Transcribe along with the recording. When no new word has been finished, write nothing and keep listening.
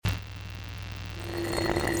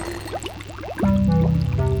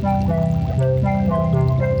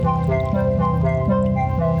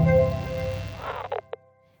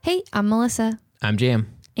I'm Melissa. I'm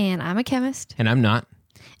Jam. And I'm a chemist. And I'm not.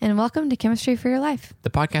 And welcome to Chemistry for Your Life, the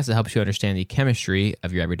podcast that helps you understand the chemistry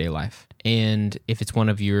of your everyday life. And if it's one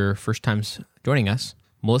of your first times joining us,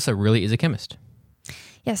 Melissa really is a chemist.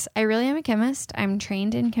 Yes, I really am a chemist. I'm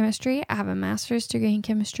trained in chemistry. I have a master's degree in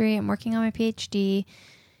chemistry. I'm working on my PhD,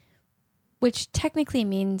 which technically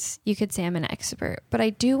means you could say I'm an expert. But I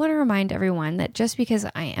do want to remind everyone that just because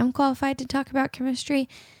I am qualified to talk about chemistry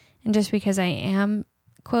and just because I am,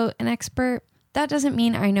 quote, an expert, that doesn't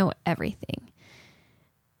mean I know everything.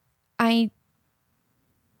 I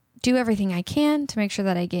do everything I can to make sure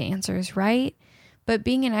that I get answers right. But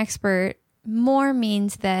being an expert more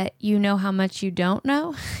means that you know how much you don't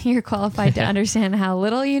know. You're qualified to understand how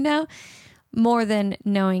little you know, more than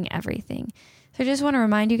knowing everything. So I just want to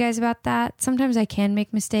remind you guys about that. Sometimes I can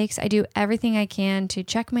make mistakes. I do everything I can to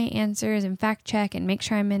check my answers and fact check and make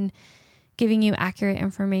sure I'm giving you accurate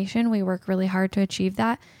information. We work really hard to achieve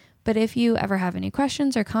that. But if you ever have any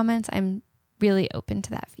questions or comments, I'm really open to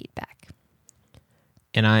that feedback.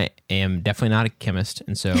 And I am definitely not a chemist.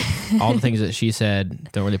 And so all the things that she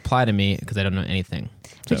said don't really apply to me because I don't know anything.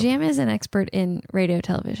 So Jam is an expert in radio,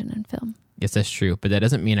 television, and film. Yes, that's true. But that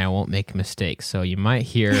doesn't mean I won't make mistakes. So you might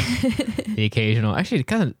hear the occasional... Actually,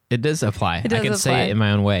 it does apply. I can say it in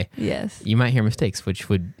my own way. Yes. You might hear mistakes,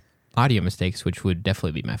 audio mistakes, which would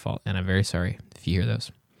definitely be my fault. And I'm very sorry if you hear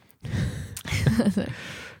those.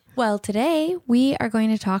 Well, today we are going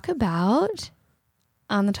to talk about,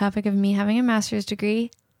 on the topic of me having a master's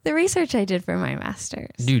degree, the research I did for my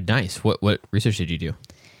master's. Dude, nice. What research did you do?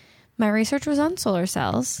 My research was on solar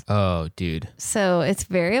cells. Oh, dude. So it's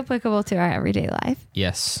very applicable to our everyday life.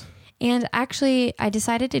 Yes. And actually, I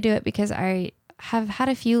decided to do it because I have had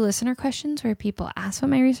a few listener questions where people asked what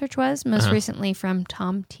my research was, most recently from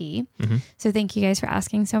Tom T. Mm-hmm. So thank you guys for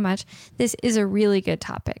asking so much. This is a really good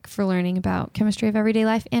topic for learning about chemistry of everyday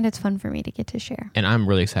life, and it's fun for me to get to share. And I'm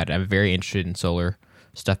really excited. I'm very interested in solar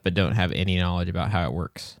stuff, but don't have any knowledge about how it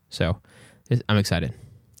works. So I'm excited.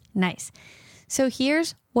 Nice. So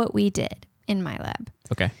here's what we did in my lab.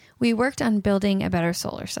 Okay. We worked on building a better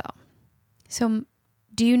solar cell. So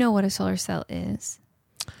do you know what a solar cell is?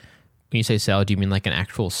 When you say cell, do you mean like an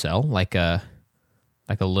actual cell? Like a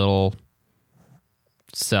little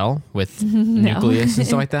cell with nucleus and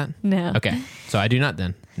stuff like that? No. Okay. So I do not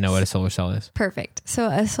then know what a solar cell is. Perfect. So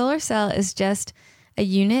a solar cell is just a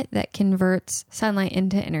unit that converts sunlight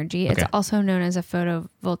into energy. Okay. It's also known as a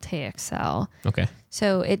photovoltaic cell. Okay.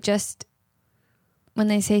 So when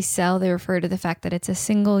they say cell, they refer to the fact that it's a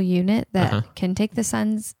single unit that can take the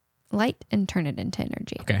sun's light and turn it into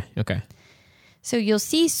energy. Okay. So you'll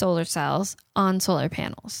see solar cells on solar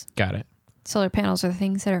panels. Got it. Solar panels are the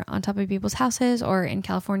things that are on top of people's houses or in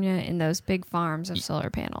California in those big farms of solar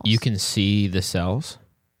panels. You can see the cells?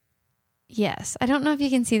 Yes. I don't know if you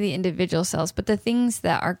can see the individual cells, but the things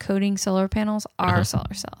that are coating solar panels are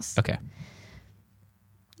solar cells. Okay.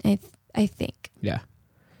 I think. Yeah.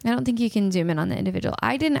 I don't think you can zoom in on the individual.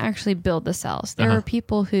 I didn't actually build the cells. There were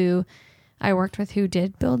people who I worked with who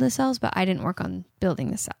did build the cells, but I didn't work on building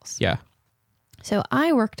the cells. Yeah. So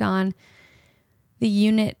I worked on the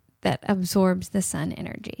unit that absorbs the sun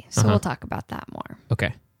energy. So we'll talk about that more.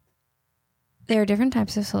 Okay. There are different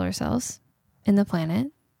types of solar cells in the planet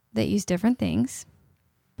that use different things.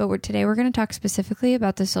 But today we're going to talk specifically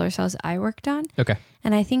about the solar cells I worked on. Okay.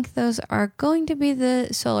 And I think those are going to be the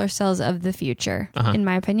solar cells of the future, in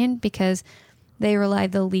my opinion, because they rely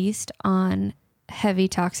the least on heavy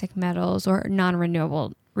toxic metals or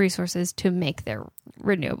non-renewable resources to make their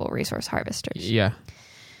renewable resource harvesters. Yeah.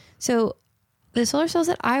 So the solar cells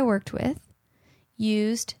that I worked with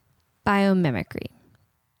used biomimicry.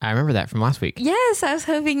 I remember that from last week. Yes, I was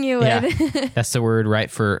hoping you would. Yeah. That's the word, right,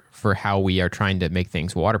 for how we are trying to make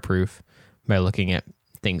things waterproof by looking at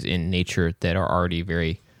things in nature that are already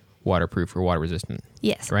very waterproof or water resistant.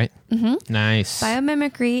 Yes. Right? Mm-hmm. Nice.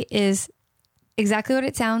 Biomimicry is exactly what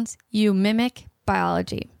it sounds. You mimic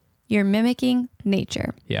biology. You're mimicking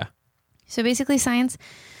nature. Yeah. So basically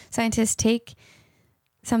scientists take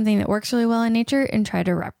something that works really well in nature and try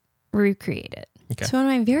to recreate it. Okay. So one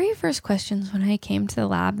of my very first questions when I came to the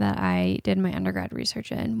lab that I did my undergrad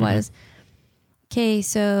research in was, okay,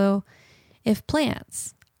 so if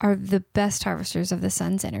plants are the best harvesters of the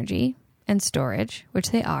sun's energy and storage,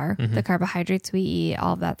 which they are, the carbohydrates we eat,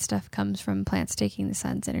 all of that stuff comes from plants taking the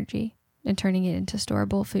sun's energy and turning it into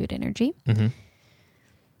storable food energy.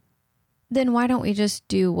 Then why don't we just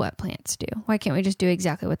do what plants do? Why can't we just do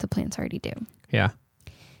exactly what the plants already do? Yeah.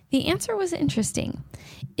 The answer was interesting.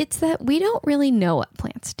 It's that we don't really know what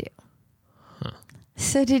plants do.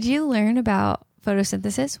 So did you learn about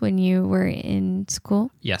photosynthesis when you were in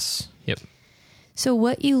school? Yes. Yep. So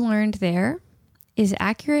what you learned there is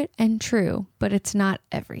accurate and true, but it's not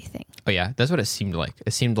everything. Oh yeah, that's what it seemed like.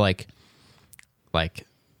 It seemed like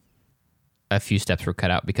a few steps were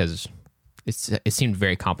cut out because it seemed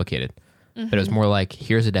very complicated. But it was more like,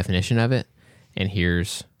 here's a definition of it, and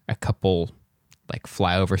here's a couple like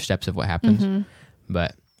flyover steps of what happens.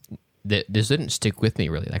 But this didn't stick with me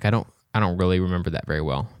really. Like I don't really remember that very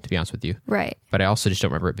well, to be honest with you. Right. But I also just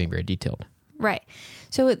don't remember it being very detailed. Right.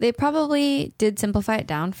 So they probably did simplify it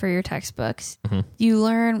down for your textbooks. You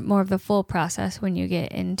learn more of the full process when you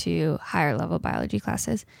get into higher level biology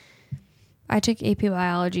classes. I took AP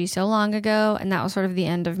biology so long ago, and that was sort of the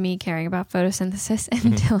end of me caring about photosynthesis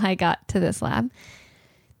until I got to this lab.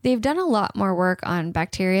 They've done a lot more work on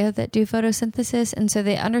bacteria that do photosynthesis, and so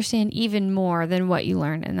they understand even more than what you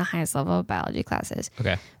learn in the highest level of biology classes.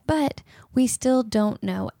 Okay. But we still don't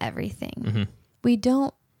know everything. We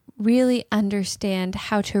don't really understand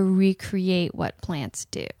how to recreate what plants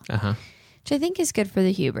do, which I think is good for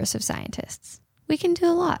the hubris of scientists. We can do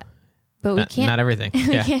a lot, but we can't. Not everything.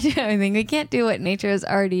 We Yeah. can't do everything. We can't do what nature is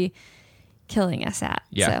already killing us at.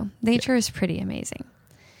 Yeah. So nature is pretty amazing.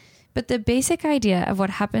 But the basic idea of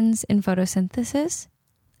what happens in photosynthesis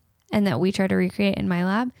and that we try to recreate in my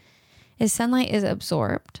lab is sunlight is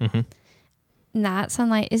absorbed. And that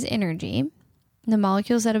sunlight is energy. The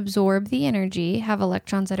molecules that absorb the energy have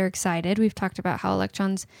electrons that are excited. We've talked about how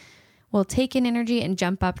electrons will take in energy and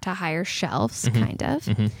jump up to higher shelves, kind of.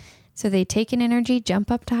 So they take in energy, jump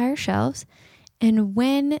up to higher shelves. And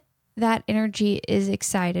when that energy is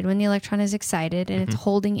excited, when the electron is excited and it's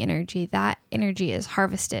holding energy, that energy is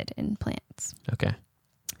harvested in plants. Okay.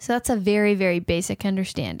 So that's a very, very basic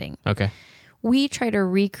understanding. Okay. We try to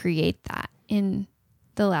recreate that in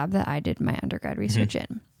the lab that I did my undergrad research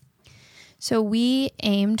in. So we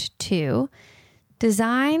aimed to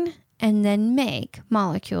design and then make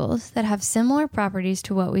molecules that have similar properties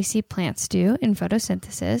to what we see plants do in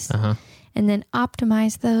photosynthesis, and then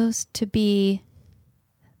optimize those to be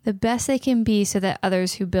the best they can be so that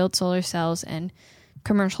others who build solar cells and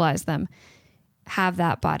commercialize them have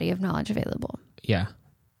that body of knowledge available. Yeah.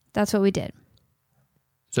 That's what we did.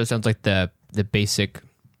 So it sounds like the basic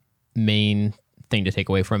main thing to take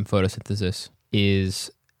away from photosynthesis is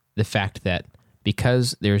the fact that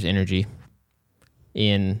because there's energy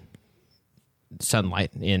in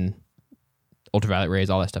sunlight, in ultraviolet rays,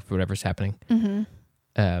 all that stuff, whatever's happening,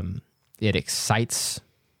 it excites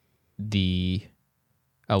the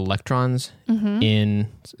electrons in,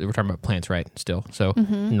 we're talking about plants, right? Still. So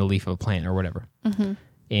in the leaf of a plant or whatever.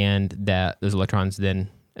 And that those electrons then,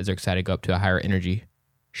 as they're excited, go up to a higher energy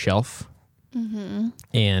shelf.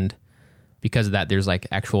 And because of that, there's like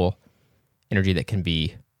actual energy that can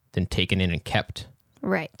be then taken in and kept.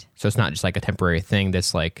 Right. So it's not just like a temporary thing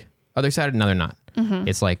that's like, oh, they're excited, now they're not.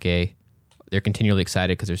 It's like they're continually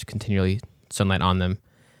excited because there's continually sunlight on them,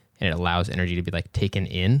 and it allows energy to be like taken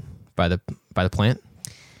in by the plant.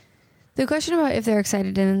 The question about if they're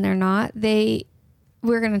excited and they're not,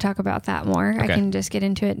 we're going to talk about that more. Okay. I can just get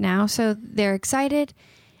into it now. So they're excited,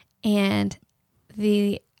 and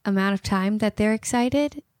the amount of time that they're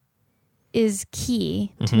excited is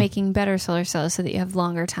key to making better solar cells so that you have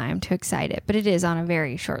longer time to excite it. But it is on a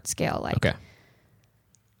very short scale, like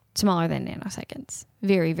smaller than nanoseconds.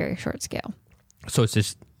 Very, very short scale. So it's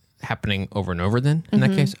just happening over and over then in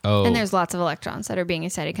that case? Oh. And there's lots of electrons that are being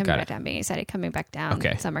excited, coming back down, being excited, coming back down.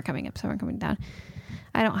 Okay. Some are coming up, some are coming down.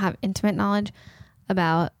 I don't have intimate knowledge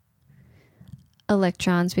about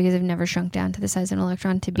electrons because I've never shrunk down to the size of an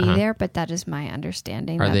electron to be there, but that is my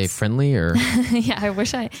understanding. Are they friendly or? Yeah, I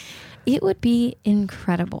wish it would be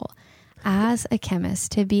incredible as a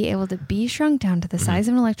chemist to be able to be shrunk down to the size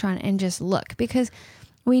of an electron and just look, because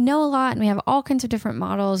we know a lot and we have all kinds of different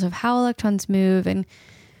models of how electrons move, and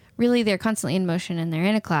really they're constantly in motion and they're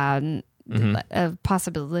in a cloud, and a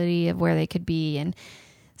possibility of where they could be. And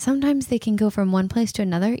sometimes they can go from one place to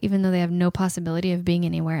another, even though they have no possibility of being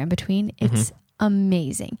anywhere in between. It's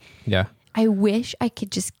amazing. Yeah. I wish I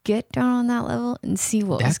could just get down on that level and see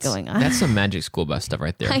what was going on. That's some magic school bus stuff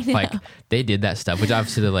right there. I know. Like they did that stuff, which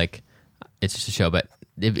obviously they're like, it's just a show, but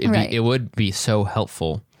it would be so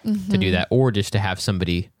helpful to do that, or just to have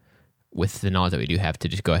somebody with the knowledge that we do have to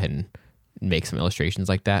just go ahead and make some illustrations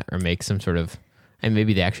like that, or make some sort of, and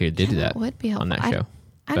maybe they actually did do that would be helpful on that show.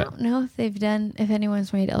 I don't know if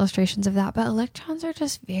anyone's made illustrations of that, but electrons are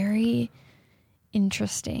just very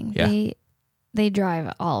interesting. Yeah. They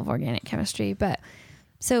drive all of organic chemistry, but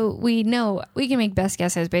so we know we can make best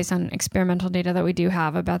guesses based on experimental data that we do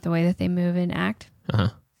have about the way that they move and act.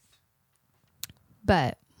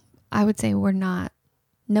 But I would say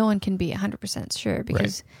no one can be 100% sure,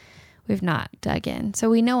 because we've not dug in. So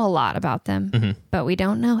we know a lot about them, but we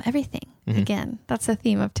don't know everything. Again, that's the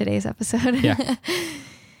theme of today's episode. Yeah.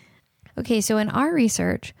 Okay, so in our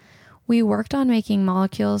research, we worked on making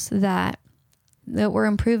molecules that were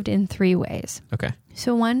improved in 3 ways. Okay.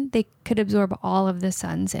 So one, they could absorb all of the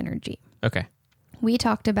sun's energy. Okay. We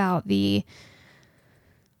talked about the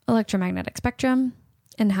electromagnetic spectrum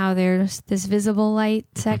and how there's this visible light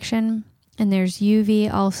section and there's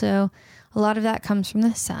UV also. A lot of that comes from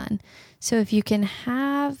the sun. So if you can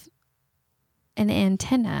have an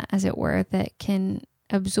antenna, as it were, that can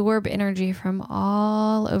absorb energy from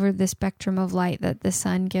all over the spectrum of light that the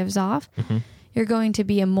sun gives off, you're going to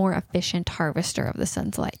be a more efficient harvester of the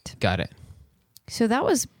sun's light. Got it. So that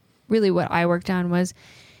was really what I worked on, was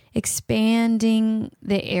expanding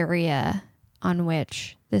the area on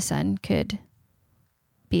which the sun could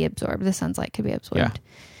be absorbed. The sun's light could be absorbed.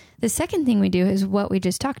 Yeah. The second thing we do is what we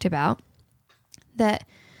just talked about, that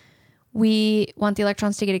we want the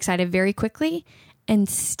electrons to get excited very quickly and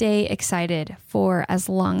stay excited for as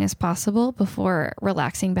long as possible before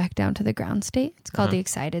relaxing back down to the ground state. It's called the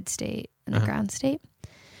excited state and the ground state.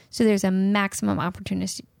 So there's a maximum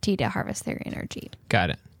opportunity to harvest their energy. Got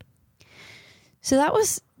it. So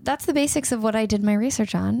that's the basics of what I did my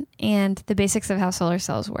research on and the basics of how solar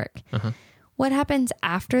cells work. What happens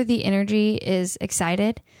after the energy is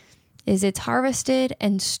excited is it's harvested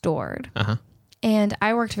and stored. And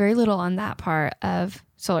I worked very little on that part of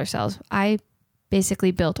solar cells. I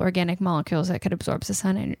basically built organic molecules that could absorb the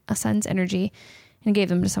sun's energy and gave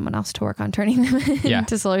them to someone else to work on turning them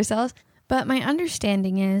into solar cells. But my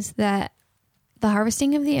understanding is that the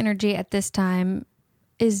harvesting of the energy at this time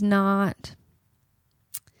is not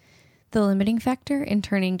the limiting factor in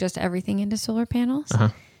turning just everything into solar panels.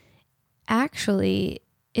 Actually,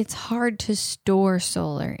 it's hard to store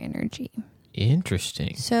solar energy.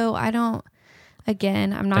 Interesting. So I'm not Like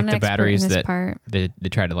an the expert batteries in this that part. they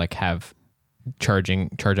try to like have charge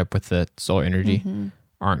up with the solar energy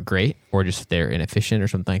aren't great, or just they're inefficient or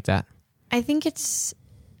something like that. I think it's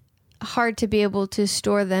hard to be able to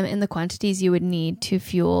store them in the quantities you would need to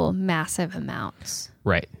fuel massive amounts.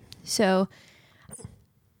 Right. So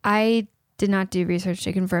I did not do research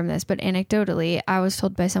to confirm this, but anecdotally, I was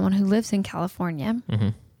told by someone who lives in California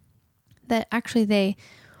that actually they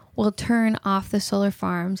will turn off the solar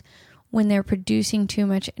farms when they're producing too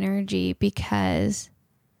much energy, because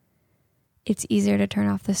it's easier to turn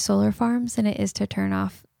off the solar farms than it is to turn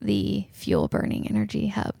off the fuel burning energy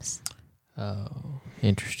hubs. Oh,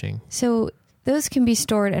 interesting. So those can be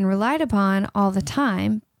stored and relied upon all the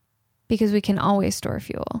time because we can always store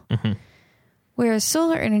fuel. Whereas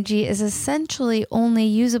solar energy is essentially only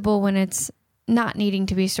usable when it's not needing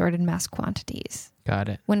to be stored in mass quantities, Got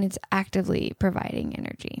it. when it's actively providing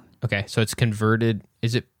energy. Okay, so it's converted.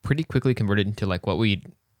 Is it pretty quickly converted into like what we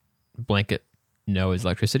blanket know as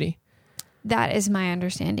electricity? That is my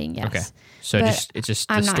understanding, yes. Okay, so But it's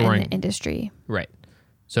just I'm the not storing. in the industry. Right.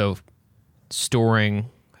 So storing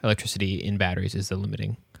electricity in batteries is the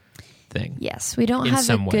limiting thing. Yes, we don't In have a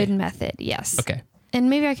some way. good method, yes. Okay. And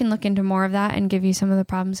maybe I can look into more of that and give you some of the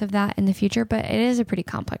problems of that in the future, but it is a pretty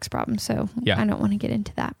complex problem, so I don't want to get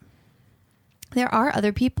into that. There are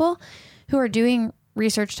other people who are doing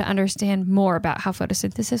research to understand more about how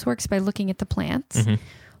photosynthesis works by looking at the plants,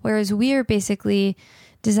 whereas we are basically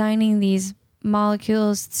designing these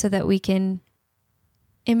molecules so that we can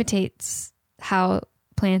imitate how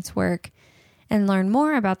plants work and learn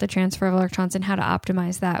more about the transfer of electrons and how to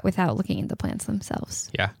optimize that without looking at the plants themselves.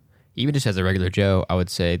 Yeah. Even just as a regular Joe, I would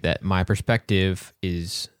say that my perspective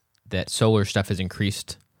is that solar stuff has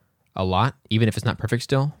increased a lot, even if it's not perfect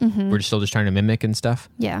still. We're still just trying to mimic and stuff.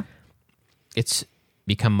 Yeah, It's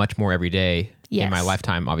become much more every day in my Yes.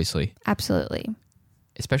 lifetime, obviously, absolutely.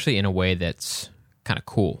 especially in a way that's kind of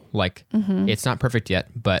cool. Like, it's not perfect yet,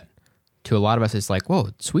 but to a lot of us, it's like,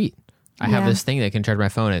 whoa, sweet. I have Yeah. this thing that can charge my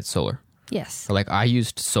phone. It's solar. Yes. Or like I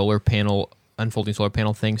used unfolding solar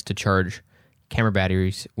panel things to charge camera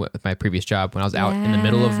batteries with my previous job when I was out in the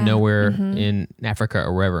middle of Yeah. nowhere in Africa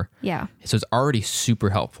or wherever. Yeah. So it's already super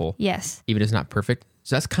helpful, Yes. even if it's not perfect.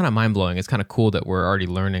 So that's kind of mind blowing. It's kind of cool that we're already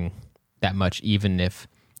learning that much, even if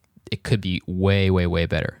it could be way, way, way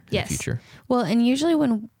better in Yes. the future. Well, and usually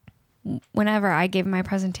whenever I gave my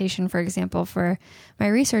presentation, for example, for my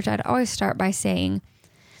research, I'd always start by saying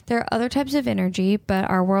there are other types of energy, but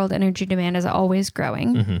our world energy demand is always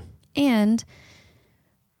growing. And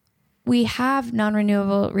we have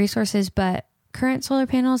non-renewable resources, but current solar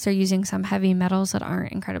panels, they're using some heavy metals that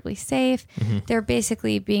aren't incredibly safe. They're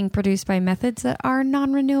basically being produced by methods that are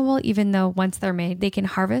non-renewable, even though once they're made, they can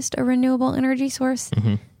harvest a renewable energy source.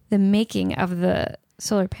 The making of the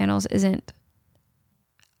solar panels isn't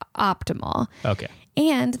optimal. Okay.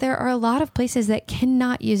 And there are a lot of places that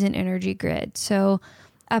cannot use an energy grid. So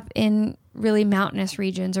up in really mountainous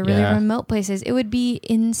regions or really remote places, it would be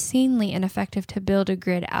insanely ineffective to build a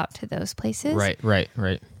grid out to those places. Right.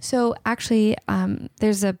 So actually,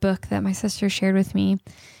 there's a book that my sister shared with me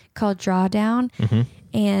called Drawdown. Mm-hmm.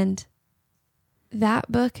 And that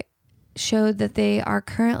book showed that they are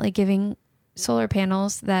currently giving solar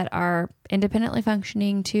panels that are independently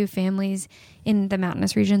functioning to families in the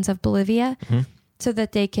mountainous regions of Bolivia so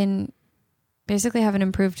that they can basically have an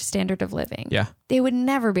improved standard of living. Yeah. They would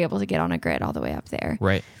never be able to get on a grid all the way up there.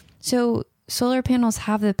 Right. So solar panels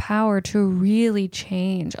have the power to really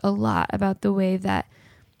change a lot about the way that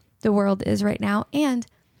the world is right now. And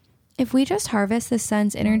if we just harvest the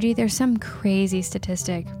sun's energy, there's some crazy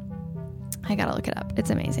statistic. I gotta look it up. It's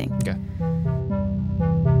amazing. Okay.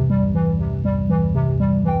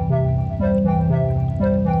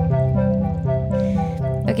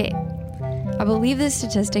 Okay. I believe the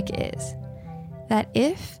statistic is that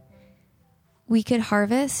if we could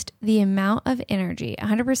harvest the amount of energy,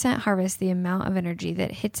 100% harvest the amount of energy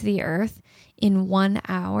that hits the earth in 1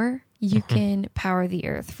 hour, you can power the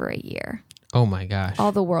earth for a year. Oh my gosh.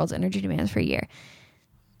 All the world's energy demands for a year.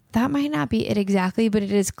 That might not be it exactly, but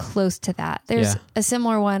it is close to that. There's a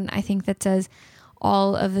similar one, I think, that says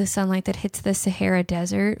all of the sunlight that hits the Sahara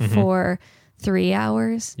Desert for 3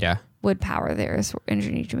 hours would power the Earth's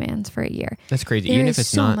energy demands for a year. That's crazy. There even is if it's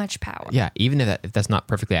so not much power. Yeah, even if that's not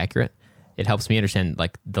perfectly accurate, it helps me understand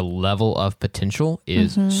like the level of potential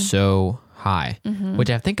is so high, which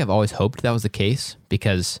I think I've always hoped that was the case,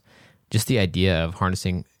 because just the idea of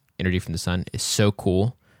harnessing energy from the sun is so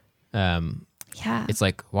cool. Yeah. It's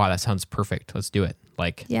like, wow, that sounds perfect. Let's do it.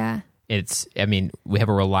 Like, Yeah. I mean, we have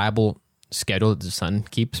a reliable schedule that the sun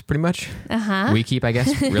keeps pretty much. We keep, I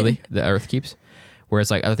guess, really, the earth keeps. Whereas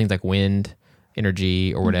like other things like wind,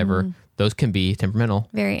 energy, or whatever, those can be temperamental.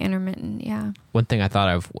 Very intermittent, yeah. One thing I thought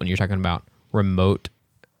of when you're talking about remote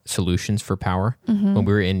solutions for power, when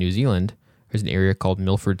we were in New Zealand, there's an area called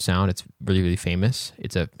Milford Sound. It's really, really famous.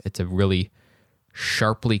 It's a really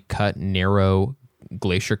sharply cut, narrow,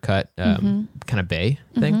 glacier cut kind of bay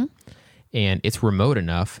thing. And it's remote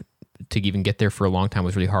enough to even get there for a long time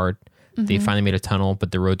was really hard. They finally made a tunnel,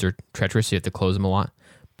 but the roads are treacherous, so you have to close them a lot.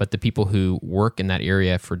 But the people who work in that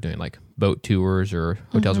area for doing like boat tours or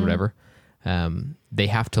hotels or whatever, they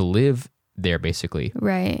have to live there basically.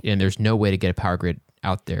 Right. And there's no way to get a power grid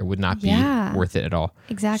out there. It would not be worth it at all.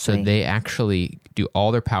 Exactly. So they actually do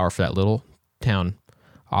all their power for that little town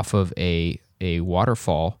off of a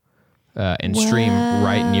waterfall and stream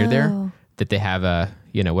right near there, that they have a,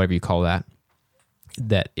 whatever you call that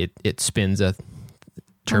it spins a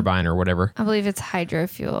turbine or whatever. I believe it's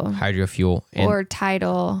hydrofuel. Or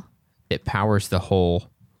tidal. It powers the whole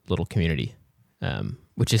little community,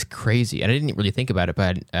 which is crazy. And I didn't really think about it,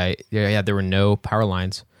 but there were no power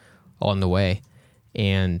lines along the way.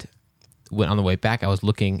 And when on the way back, I was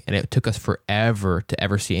looking, and it took us forever to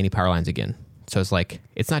ever see any power lines again. So it's like,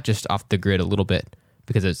 it's not just off the grid a little bit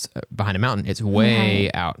because it's behind a mountain. It's way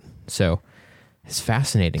out. So it's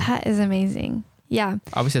fascinating. That is amazing. Yeah.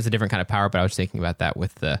 Obviously, it's a different kind of power, but I was thinking about that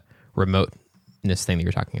with the remoteness thing that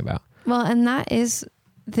you're talking about. Well, and that is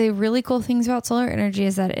the really cool things about solar energy,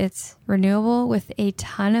 is that it's renewable with a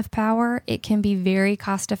ton of power. It can be very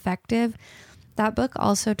cost effective. That book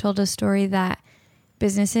also told a story that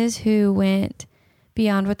businesses who went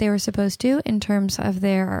beyond what they were supposed to in terms of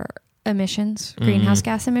their emissions, greenhouse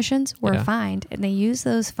gas emissions, were fined. And they used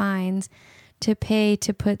those fines to pay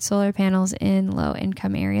to put solar panels in low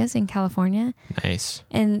income areas in California. Nice.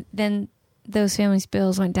 And then those families'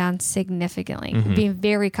 bills went down significantly, being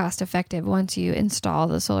very cost effective once you install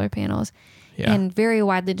the solar panels, and very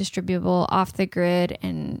widely distributable off the grid,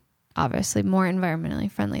 and obviously more environmentally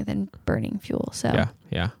friendly than burning fuel. So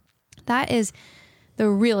that is the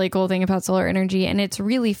really cool thing about solar energy. And it's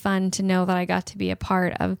really fun to know that I got to be a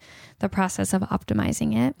part of the process of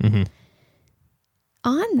optimizing it.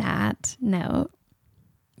 On that note,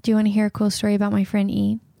 do you want to hear a cool story about my friend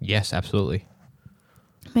E? Yes, absolutely.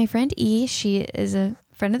 My friend E, she is a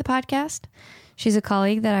friend of the podcast. She's a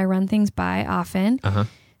colleague that I run things by often.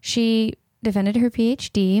 She defended her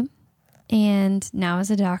PhD and now is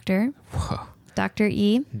a doctor. Whoa. Dr.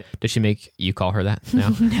 E. Does she make you call her that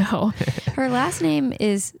now? No. Her last name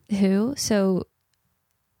is Who, so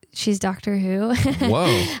she's Doctor Who.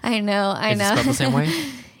 Whoa. I know. Is it spelled the same way?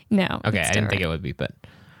 No. Okay, I didn't think it would be, but...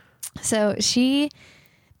 So she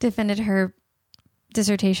defended her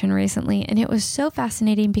dissertation recently, and it was so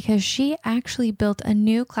fascinating because she actually built a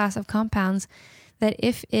new class of compounds that,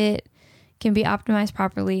 if it can be optimized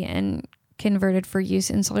properly and converted for use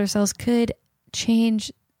in solar cells, could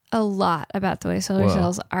change a lot about the way solar Whoa.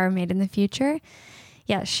 cells are made in the future.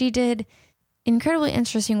 Yeah, she did incredibly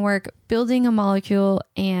interesting work building a molecule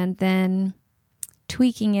and then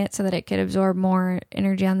tweaking it so that it could absorb more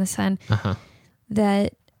energy on the sun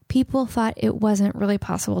that people thought it wasn't really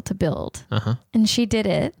possible to build. And she did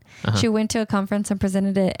it. She went to a conference and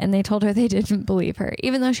presented it, and they told her they didn't believe her,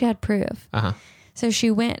 even though she had proof. So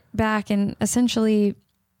she went back and essentially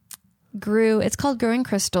grew, it's called growing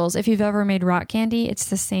crystals. If you've ever made rock candy, it's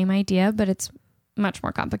the same idea, but it's much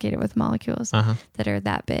more complicated with molecules that are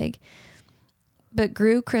that big. But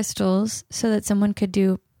grew crystals so that someone could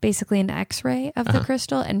do basically an x-ray of the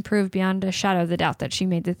crystal and prove beyond a shadow of the doubt that she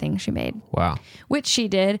made the thing she made. Wow. Which she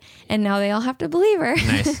did, and now they all have to believe her.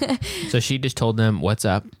 Nice. So she just told them, what's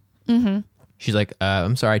up? She's like,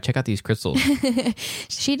 I'm sorry, check out these crystals.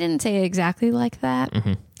 She didn't say it exactly like that.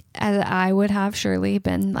 As I would have surely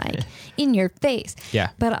been like, in your face. Yeah.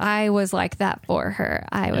 But I was like that for her.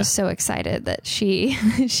 I was so excited that she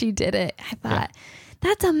did it. I thought,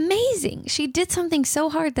 that's amazing. She did something so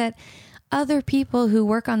hard that other people who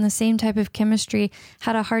work on the same type of chemistry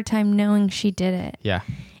had a hard time knowing she did it. Yeah.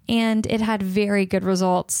 And it had very good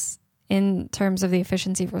results in terms of the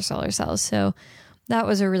efficiency for solar cells. So that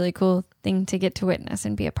was a really cool thing to get to witness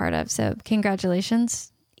and be a part of. So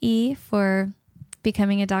congratulations, E, for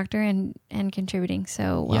becoming a doctor and contributing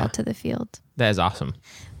so well to the field. That is awesome.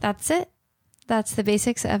 That's it. That's the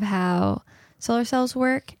basics of how solar cells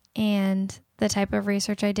work and the type of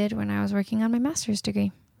research I did when I was working on my master's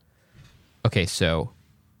degree. Okay, so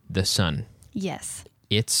the sun. Yes.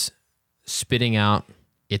 It's spitting out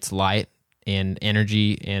its light and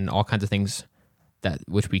energy and all kinds of things that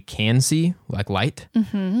which we can see, like light,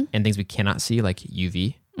 and things we cannot see, like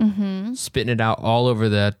UV. Spitting it out all over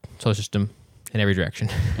the solar system in every direction,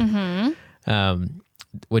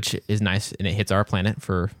 which is nice, and it hits our planet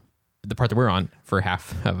for the part that we're on for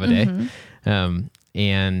half of a day.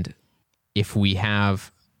 And if we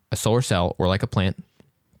have a solar cell or like a plant,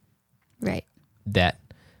 right, that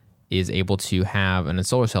is able to have in a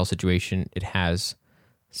solar cell situation, it has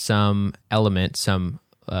some element, some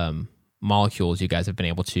molecules you guys have been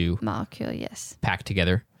able to yes, pack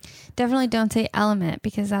together. Definitely don't say element,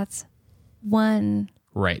 because that's one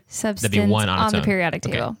substance That'd be one on the periodic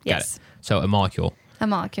table. Okay, yes. got it. So a molecule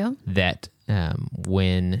that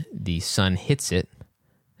when the sun hits it,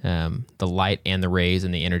 the light and the rays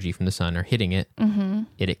and the energy from the sun are hitting it,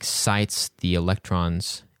 it excites the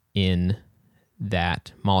electrons in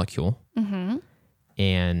that molecule.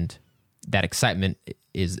 And that excitement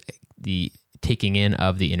is the taking in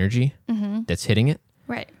of the energy that's hitting it.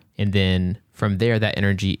 Right. And then from there, that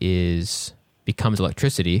energy becomes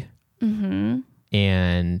electricity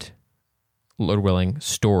and, Lord willing,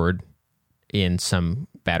 stored in some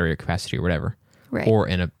battery or capacity or whatever. Right. Or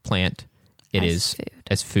in a plant, it is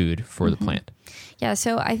as food for the plant. Yeah,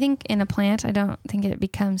 so I think in a plant, I don't think it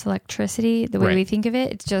becomes electricity the way we think of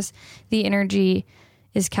it. It's just the energy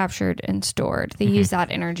is captured and stored. They use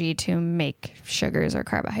that energy to make sugars or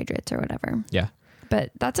carbohydrates or whatever. Yeah.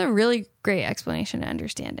 But that's a really great explanation and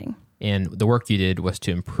understanding. And the work you did was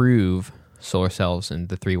to improve solar cells in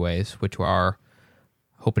the 3 ways, which are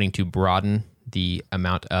hoping to broaden the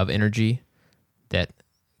amount of energy that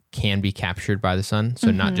can be captured by the sun.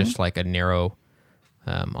 So not just like a narrow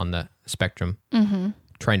on the spectrum,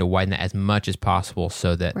 trying to widen that as much as possible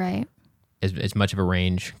so that as much of a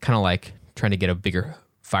range, kind of like trying to get a bigger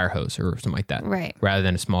fire hose or something like that, rather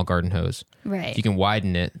than a small garden hose. Right. You can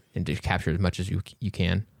widen it and just capture as much as you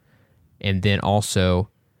can. And then also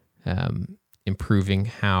improving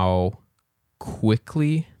how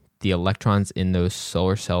quickly the electrons in those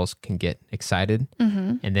solar cells can get excited,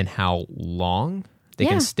 and then how long they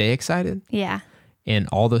can stay excited. Yeah. And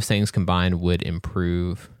all those things combined would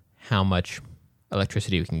improve how much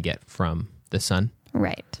electricity we can get from the sun.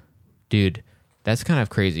 Right. Dude, that's kind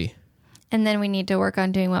of crazy. And then we need to work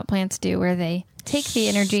on doing what plants do, where they take the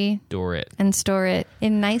energy, and store it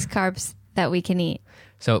in nice carbs that we can eat.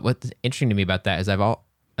 So what's interesting to me about that is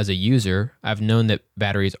as a user, I've known that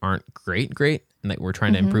batteries aren't great, and like we're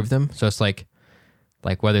trying to improve them. So it's like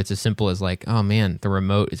whether it's as simple as like, oh man, the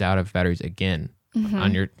remote is out of batteries again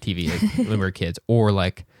on your TV, like when we were kids, or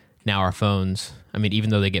like now our phones. I mean, even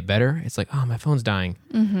though they get better, it's like, oh, my phone's dying.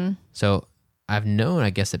 So I've known, I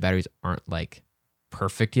guess, that batteries aren't like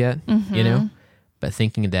perfect yet, you know, but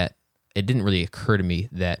thinking that it didn't really occur to me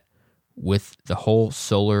that with the whole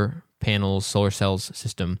solar panels, solar cells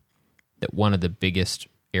system, that one of the biggest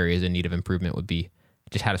areas in need of improvement would be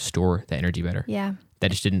just how to store the energy better. Yeah.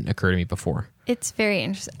 That just didn't occur to me before. It's very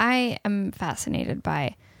interesting. I am fascinated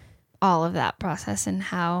by all of that process and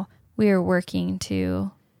how we are working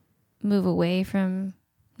to move away from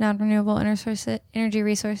non-renewable energy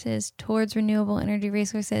resources towards renewable energy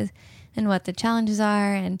resources and what the challenges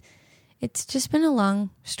are. And it's just been a long,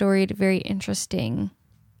 storied, very interesting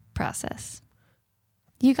process.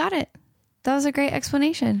 You got it. That was a great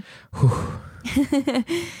explanation.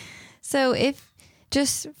 So if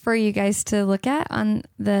just for you guys to look at on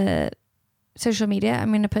the social media, I'm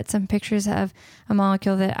going to put some pictures of a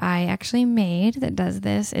molecule that I actually made that does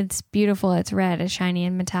this. It's beautiful. It's red, it's shiny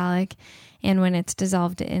and metallic. And when it's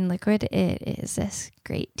dissolved in liquid, it is this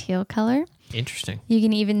great teal color. Interesting. You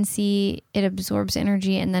can even see it absorbs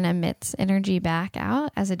energy and then emits energy back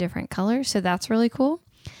out as a different color. So that's really cool.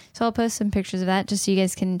 So I'll post some pictures of that just so you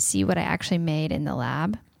guys can see what I actually made in the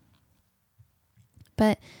lab.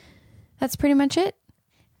 But that's pretty much it.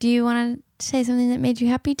 Do you want to say something that made you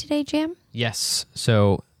happy today, Jam? Yes.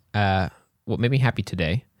 So what made me happy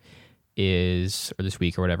today is, or this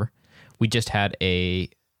week or whatever, we just had a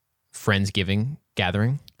Friendsgiving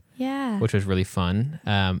gathering. Yeah. Which was really fun.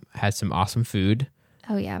 Had some awesome food.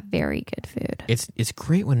 Oh yeah, very good food. It's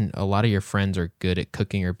great when a lot of your friends are good at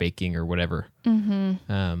cooking or baking or whatever.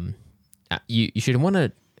 Mm-hmm. You should want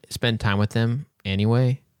to spend time with them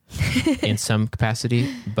anyway, in some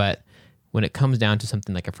capacity. But when it comes down to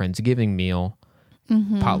something like a Friendsgiving meal,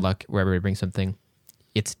 potluck, where everybody brings something,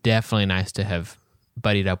 it's definitely nice to have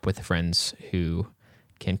buddied up with friends who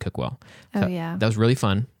can cook well. Oh so yeah, that was really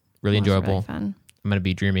fun, really enjoyable. Really fun. I'm going to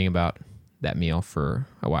be dreaming about that meal for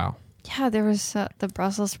a while. Yeah, there was the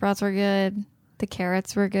Brussels sprouts were good. The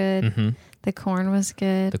carrots were good. Mm-hmm. The corn was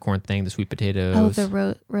good. The corn thing, the sweet potatoes. Oh,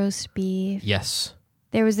 the roast beef. Yes.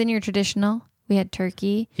 There was in your traditional. We had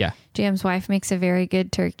turkey. Yeah. Jam's wife makes a very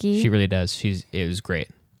good turkey. She really does. It was great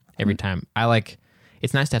every time.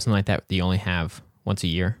 It's nice to have something like that you only have once a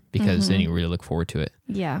year because then you really look forward to it.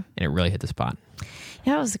 Yeah. And it really hit the spot.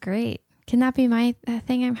 Yeah, it was great. Can that be my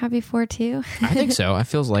thing I'm happy for too? I think so. It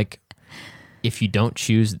feels like if you don't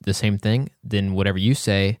choose the same thing, then whatever you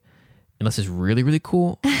say, unless it's really, really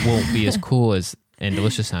cool, won't be as cool as and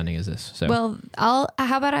delicious sounding as this. So well, how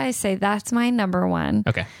about I say that's my number one.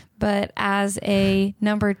 Okay. But as a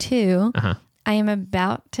number two, Uh-huh. I am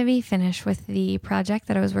about to be finished with the project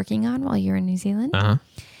that I was working on while you were in New Zealand. Uh-huh.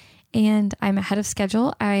 And I'm ahead of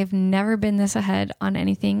schedule. I've never been this ahead on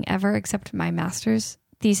anything ever except my master's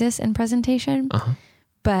thesis and presentation. Uh-huh.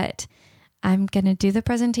 But I'm going to do the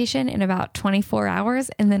presentation in about 24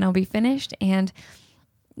 hours and then I'll be finished. And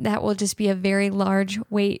that will just be a very large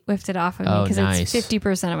weight lifted off of me because nice. it's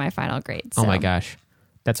 50% of my final grade. So Oh my gosh.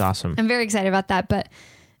 That's awesome. I'm very excited about that, but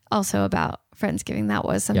also about Friendsgiving. That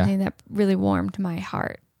was something that really warmed my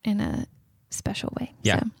heart in a special way.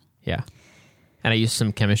 Yeah. So. Yeah. And I used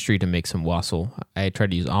some chemistry to make some wassail. I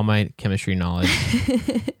tried to use all my chemistry knowledge,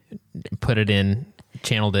 put it in,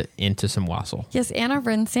 channeled it into some wassail. Yes, and our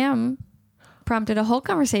friend Sam prompted a whole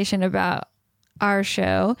conversation about our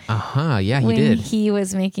show. Uh-huh. Yeah, he when did. He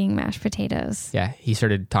was making mashed potatoes. Yeah, he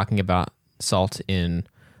started talking about salt in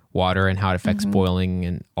water and how it affects boiling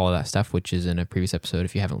and all of that stuff, which is in a previous episode.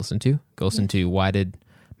 If you haven't listened to, go listen to Why Did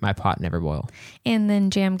My Pot Never Boil? And then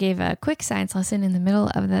Jam gave a quick science lesson in the middle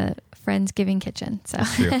of the Friendsgiving kitchen. So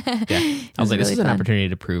That's true. Yeah. I was like, this really is an fun. opportunity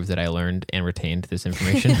to prove that I learned and retained this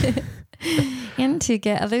information. And to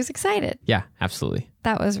get others excited. Yeah, absolutely.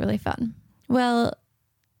 That was really fun. Well,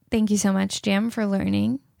 thank you so much, Jam, for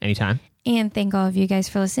learning. Anytime. And thank all of you guys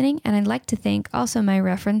for listening. And I'd like to thank also my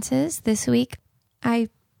references this week. I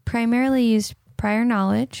primarily used prior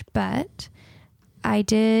knowledge, but I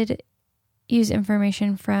did use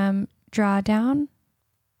information from Drawdown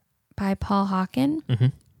by Paul Hawken. Mm-hmm.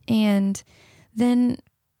 And then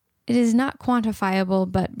it is not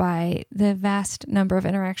quantifiable, but by the vast number of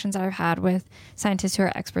interactions that I've had with scientists who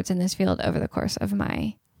are experts in this field over the course of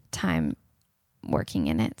my time working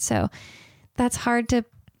in it. So that's hard to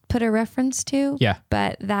put a reference to. Yeah.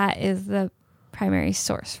 But that is the primary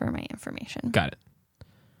source for my information. Got it.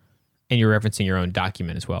 And you're referencing your own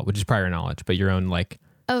document as well, which is prior knowledge, but your own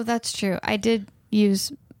Oh, that's true. I did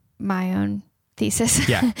use my own thesis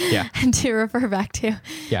Yeah. to refer back to.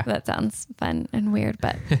 Yeah. That sounds fun and weird,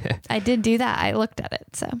 but I did do that. I looked at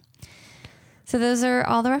it. So those are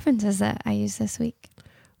all the references that I use this week.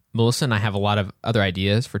 Melissa and I have a lot of other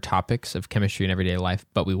ideas for topics of chemistry in everyday life,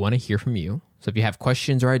 but we want to hear from you. So if you have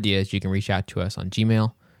questions or ideas, you can reach out to us on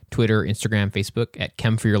Gmail, Twitter, Instagram, Facebook at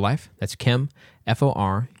Chem for Your Life. That's Chem,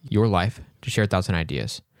 F-O-R, Your Life, to share thoughts and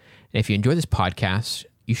ideas. And if you enjoy this podcast,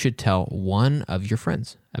 you should tell one of your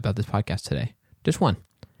friends about this podcast today. Just one.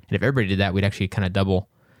 And if everybody did that, we'd actually kind of double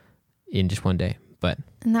in just one day. But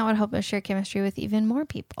And that would help us share chemistry with even more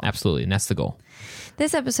people. Absolutely. And that's the goal.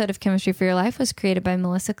 This episode of Chemistry for Your Life was created by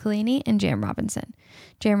Melissa Collini and J.M. Robinson.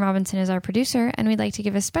 J.M. Robinson is our producer, and we'd like to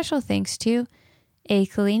give a special thanks to A.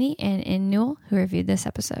 Collini and In Newell, who reviewed this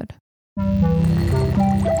episode.